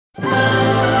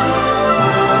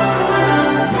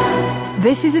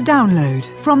This is a download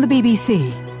from the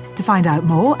BBC. To find out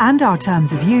more and our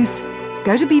terms of use,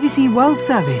 go to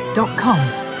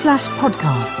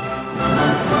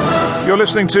bbcworldservice.com/podcasts. You're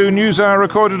listening to Newshour,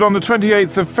 recorded on the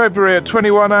 28th of February at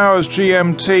 21 hours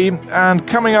GMT, and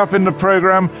coming up in the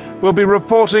programme, we'll be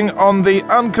reporting on the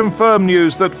unconfirmed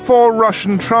news that 4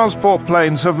 Russian transport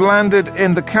planes have landed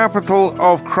in the capital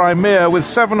of Crimea with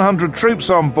 700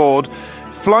 troops on board.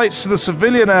 Flights to the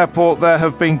civilian airport there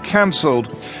have been cancelled.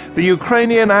 The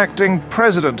Ukrainian acting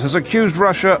president has accused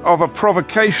Russia of a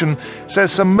provocation,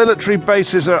 says some military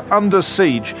bases are under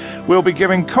siege. We'll be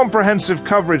giving comprehensive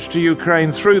coverage to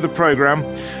Ukraine through the programme.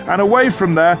 And away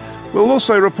from there, we'll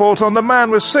also report on the man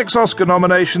with 6 Oscar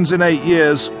nominations in 8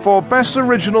 years for Best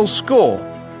Original Score.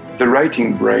 The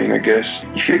writing brain, I guess.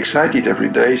 If you excite it every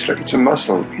day, it's like it's a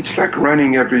muscle. It's like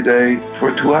running every day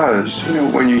for 2 hours.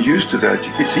 When you're used to that,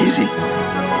 it's easy.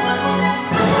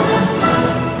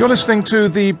 You're listening to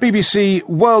the BBC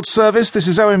World Service. This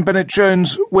is Owen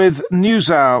Bennett-Jones with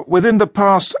Newshour. Within the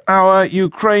past hour,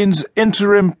 Ukraine's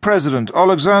interim president,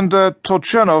 Alexander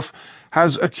Turchinov,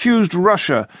 has accused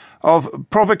Russia of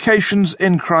provocations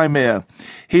in Crimea.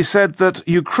 He said that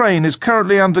Ukraine is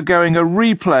currently undergoing a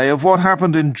replay of what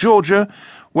happened in Georgia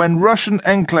when Russian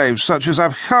enclaves such as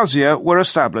Abkhazia were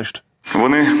established. They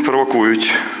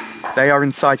are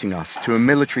inciting us to a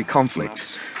military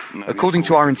conflict. According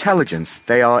to our intelligence,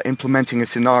 they are implementing a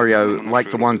scenario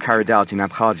like the one carried out in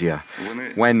Abkhazia,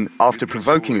 when, after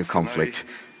provoking a conflict,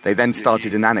 they then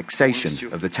started an annexation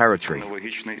of the territory.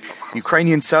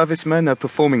 Ukrainian servicemen are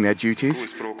performing their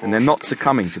duties, and they're not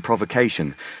succumbing to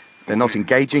provocation. They're not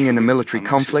engaging in a military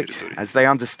conflict, as they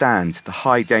understand the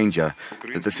high danger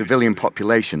that the civilian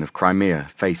population of Crimea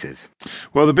faces.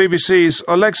 Well, the BBC's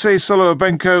Alexei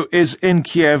Solovybenko is in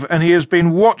Kiev, and he has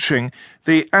been watching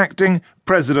the acting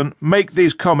president make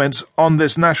these comments on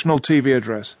this national TV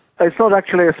address. It's not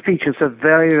actually a speech, it's a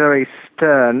very, very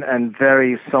stern and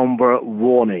very somber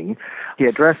warning. He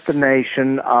addressed the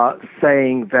nation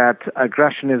saying that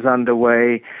aggression is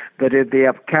underway, that in the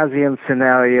Abkhazian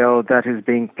scenario that is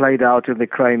being played out in the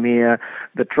Crimea,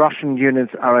 that Russian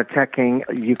units are attacking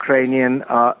Ukrainian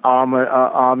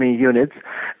army units,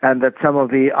 and that some of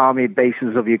the army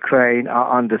bases of Ukraine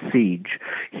are under siege.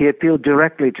 He appealed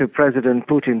directly to President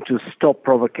Putin to stop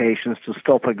provocations, to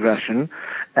stop aggression,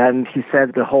 and he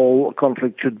said the whole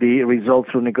conflict should be resolved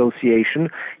through negotiation.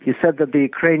 He said that the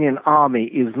Ukrainian army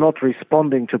is not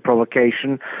responding to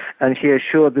provocation, and he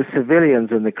assured the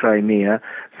civilians in the Crimea,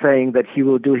 saying that he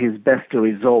will do his best to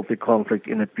resolve the conflict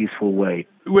in a peaceful way.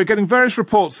 We're getting various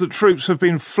reports that troops have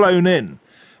been flown in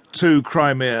to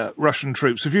Crimea, Russian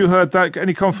troops. Have you heard that?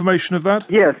 Any confirmation of that?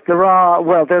 Yes, there are.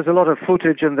 Well, there's a lot of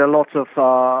footage and there are lots of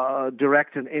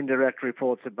direct and indirect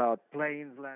reports about planes landing.